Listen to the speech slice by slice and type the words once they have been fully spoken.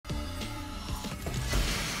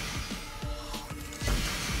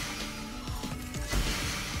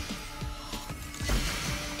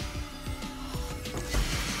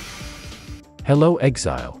Hello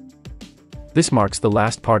Exile. This marks the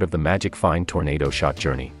last part of the Magic Find Tornado Shot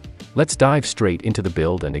journey. Let's dive straight into the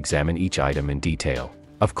build and examine each item in detail.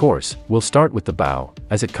 Of course, we'll start with the bow,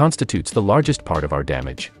 as it constitutes the largest part of our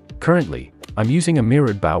damage. Currently, I'm using a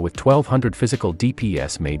mirrored bow with 1200 physical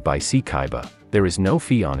DPS made by Kaiba. There is no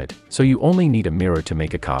fee on it, so you only need a mirror to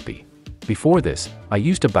make a copy. Before this, I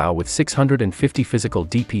used a bow with 650 physical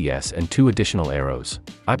DPS and 2 additional arrows.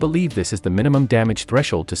 I believe this is the minimum damage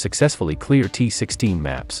threshold to successfully clear T16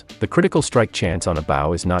 maps. The critical strike chance on a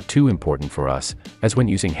bow is not too important for us, as when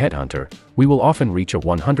using Headhunter, we will often reach a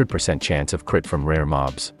 100% chance of crit from rare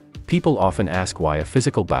mobs. People often ask why a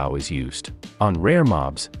physical bow is used. On rare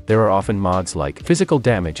mobs, there are often mods like physical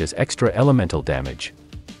damage as extra elemental damage.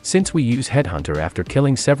 Since we use Headhunter after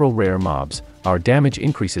killing several rare mobs, our damage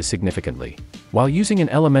increases significantly. While using an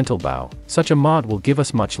elemental bow, such a mod will give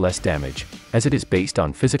us much less damage, as it is based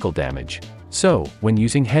on physical damage. So, when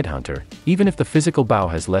using Headhunter, even if the physical bow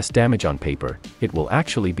has less damage on paper, it will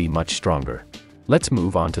actually be much stronger. Let's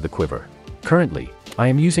move on to the quiver. Currently, I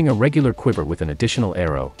am using a regular quiver with an additional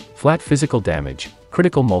arrow, flat physical damage,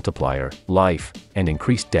 critical multiplier, life, and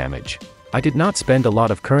increased damage. I did not spend a lot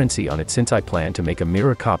of currency on it since I plan to make a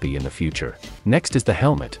mirror copy in the future. Next is the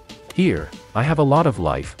helmet. Here, I have a lot of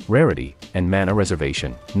life, rarity, and mana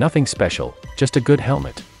reservation, nothing special, just a good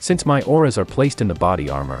helmet. Since my auras are placed in the body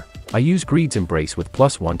armor, I use Greed's Embrace with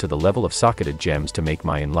 +1 to the level of socketed gems to make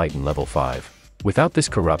my Enlighten level 5. Without this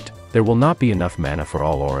corrupt, there will not be enough mana for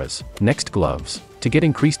all auras. Next, gloves. To get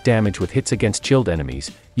increased damage with hits against chilled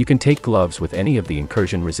enemies, you can take gloves with any of the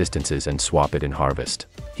incursion resistances and swap it in Harvest.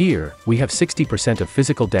 Here, we have 60% of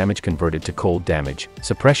physical damage converted to cold damage,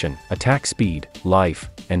 suppression, attack speed,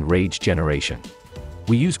 life, and rage generation.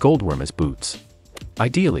 We use Goldworm as boots.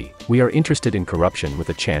 Ideally, we are interested in corruption with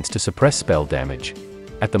a chance to suppress spell damage.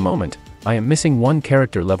 At the moment, I am missing one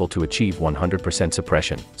character level to achieve 100%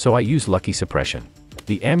 suppression, so I use Lucky Suppression.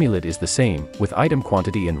 The amulet is the same, with item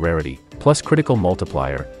quantity and rarity, plus critical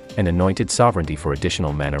multiplier, and anointed sovereignty for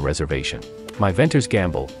additional mana reservation. My Venter's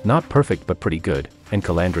Gamble, not perfect but pretty good, and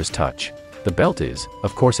Calandra's Touch. The belt is,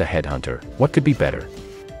 of course, a Headhunter. What could be better?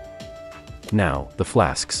 Now, the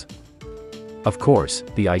flasks. Of course,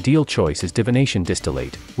 the ideal choice is Divination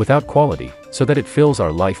Distillate, without quality, so that it fills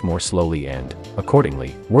our life more slowly and,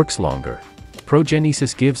 accordingly, works longer.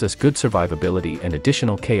 Progenesis gives us good survivability and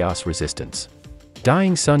additional chaos resistance.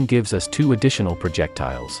 Dying Sun gives us 2 additional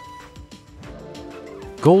projectiles.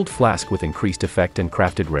 Gold Flask with increased effect and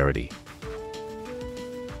crafted rarity.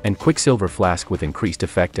 And Quicksilver Flask with increased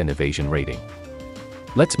effect and evasion rating.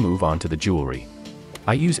 Let's move on to the jewelry.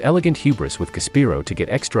 I use Elegant Hubris with Caspiro to get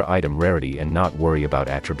extra item rarity and not worry about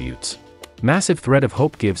attributes. Massive Thread of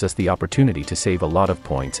Hope gives us the opportunity to save a lot of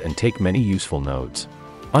points and take many useful nodes.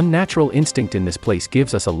 Unnatural Instinct in this place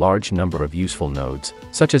gives us a large number of useful nodes,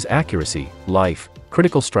 such as accuracy, life,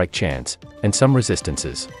 critical strike chance, and some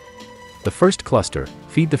resistances. The first cluster,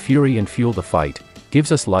 Feed the Fury and Fuel the Fight,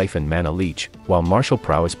 gives us life and mana leech, while Martial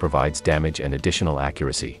Prowess provides damage and additional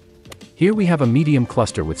accuracy. Here we have a medium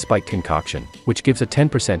cluster with Spiked Concoction, which gives a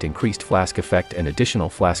 10% increased flask effect and additional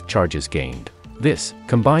flask charges gained. This,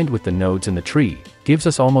 combined with the nodes in the tree, gives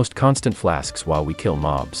us almost constant flasks while we kill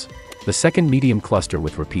mobs. The second medium cluster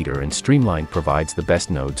with Repeater and Streamline provides the best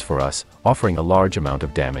nodes for us, offering a large amount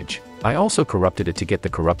of damage. I also corrupted it to get the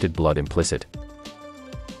Corrupted Blood implicit.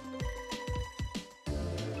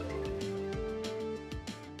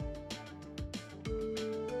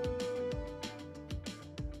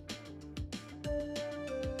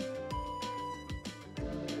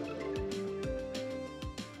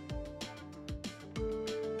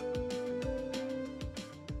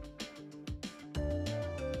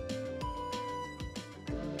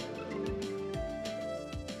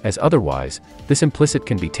 As otherwise, this implicit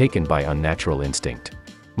can be taken by Unnatural Instinct.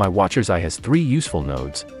 My Watcher's Eye has 3 useful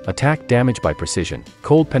nodes: attack damage by precision,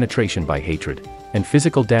 cold penetration by hatred, and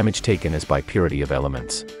physical damage taken as by purity of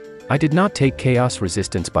elements. I did not take chaos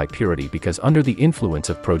resistance by purity because under the influence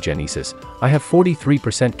of progenesis, I have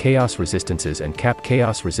 43% chaos resistances and cap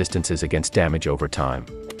chaos resistances against damage over time.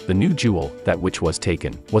 The new jewel, that which was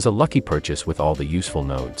taken, was a lucky purchase with all the useful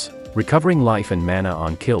nodes. Recovering life and mana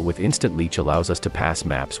on kill with instant leech allows us to pass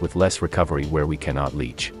maps with less recovery where we cannot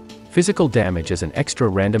leech. Physical damage as an extra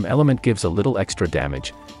random element gives a little extra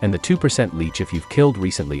damage, and the 2% leech if you've killed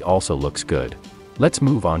recently also looks good. Let's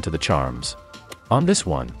move on to the charms. On this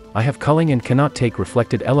one, I have culling and cannot take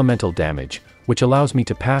reflected elemental damage, which allows me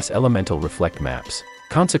to pass elemental reflect maps.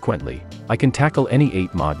 Consequently, I can tackle any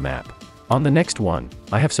 8 mod map. On the next one,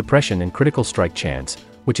 I have suppression and critical strike chance,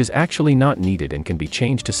 which is actually not needed and can be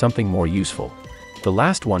changed to something more useful. The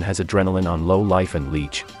last one has Adrenaline on low life and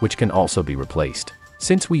Leech, which can also be replaced.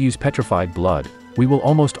 Since we use Petrified Blood, we will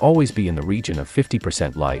almost always be in the region of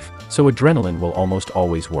 50% life, so Adrenaline will almost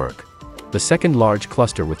always work. The second large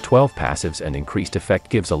cluster with 12 passives and increased effect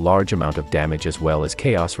gives a large amount of damage as well as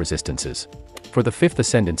chaos resistances. For the fifth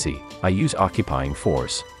ascendancy, I use Occupying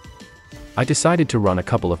Force. I decided to run a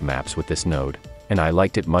couple of maps with this node, and I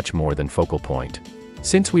liked it much more than Focal Point.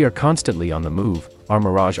 Since we are constantly on the move, our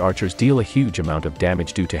Mirage Archers deal a huge amount of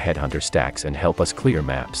damage due to Headhunter stacks and help us clear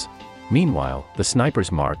maps. Meanwhile, the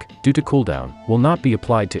Sniper's Mark, due to cooldown, will not be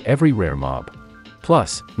applied to every rare mob.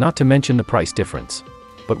 Plus, not to mention the price difference.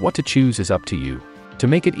 But what to choose is up to you. To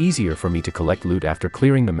make it easier for me to collect loot after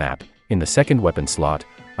clearing the map, in the second weapon slot,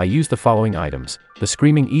 I use the following items: the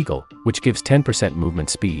Screaming Eagle, which gives 10% movement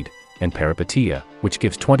speed, and Peripetia, which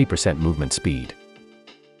gives 20% movement speed.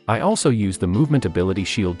 I also use the movement ability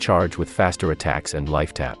Shield Charge with faster attacks and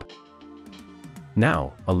life tap.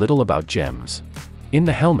 Now, a little about gems. In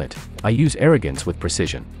the helmet, I use Arrogance with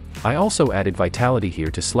Precision. I also added Vitality here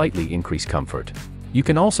to slightly increase comfort. You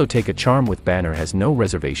can also take a charm with Banner has no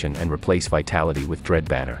reservation and replace Vitality with Dread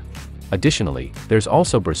Banner. Additionally, there's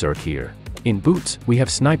also Berserk here. In boots, we have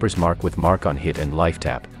Sniper's Mark with Mark on hit and life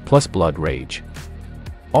tap, plus Blood Rage.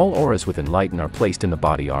 All auras with Enlighten are placed in the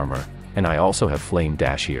body armor, and I also have Flame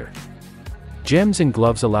Dash here. Gems and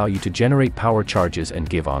gloves allow you to generate power charges and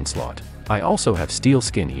give onslaught. I also have Steel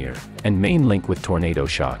Skin here, and main link with Tornado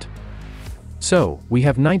Shot. So, we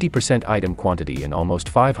have 90% item quantity and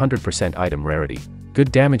almost 500% item rarity,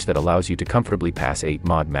 good damage that allows you to comfortably pass 8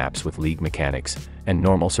 mod maps with League mechanics, and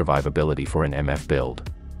normal survivability for an MF build.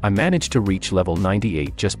 I managed to reach level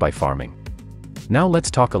 98 just by farming. Now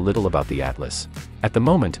let's talk a little about the Atlas. At the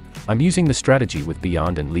moment, I'm using the strategy with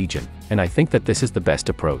Beyond and Legion, and I think that this is the best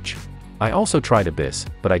approach. I also tried Abyss,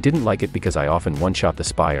 but I didn't like it because I often one-shot the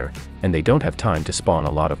Spire, and they don't have time to spawn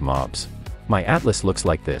a lot of mobs. My Atlas looks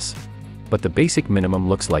like this. But the basic minimum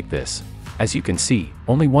looks like this. As you can see,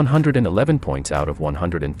 only 111 points out of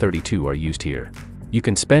 132 are used here. You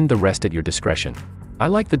can spend the rest at your discretion. I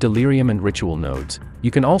like the Delirium and Ritual nodes.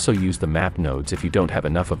 You can also use the map nodes if you don't have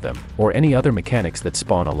enough of them, or any other mechanics that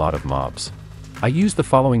spawn a lot of mobs. I use the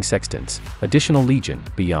following Sextants: Additional Legion,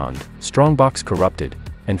 Beyond, Strongbox Corrupted,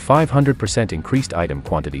 and 500% increased item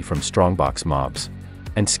quantity from Strongbox mobs.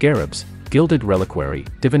 And Scarabs, Gilded Reliquary,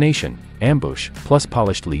 Divination, Ambush, plus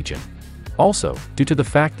Polished Legion. Also, due to the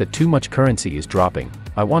fact that too much currency is dropping,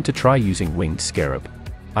 I want to try using Winged Scarab.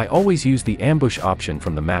 I always use the Ambush option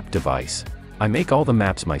from the map device. I make all the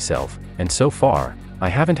maps myself, and so far, I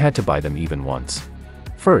haven't had to buy them even once.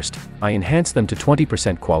 First, I enhance them to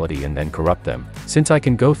 20% quality and then corrupt them. Since I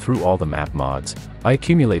can go through all the map mods, I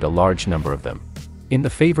accumulate a large number of them. In the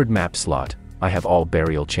favored map slot, I have all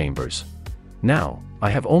burial chambers. Now,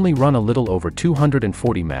 I have only run a little over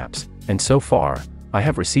 240 maps, and so far, I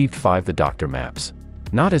have received 5 the Doctor maps.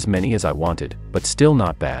 Not as many as I wanted, but still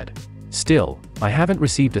not bad. Still, I haven't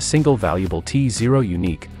received a single valuable T0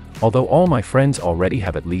 unique, although all my friends already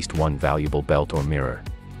have at least one valuable belt or mirror.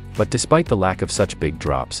 But despite the lack of such big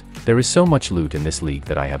drops, there is so much loot in this league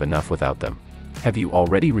that I have enough without them. Have you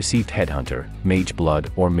already received Headhunter, Mage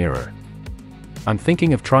Blood, or Mirror? I'm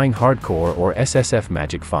thinking of trying Hardcore or SSF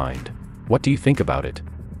Magic Find. What do you think about it?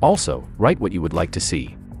 Also, write what you would like to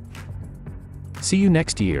see. See you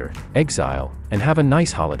next year, Exile, and have a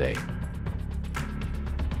nice holiday.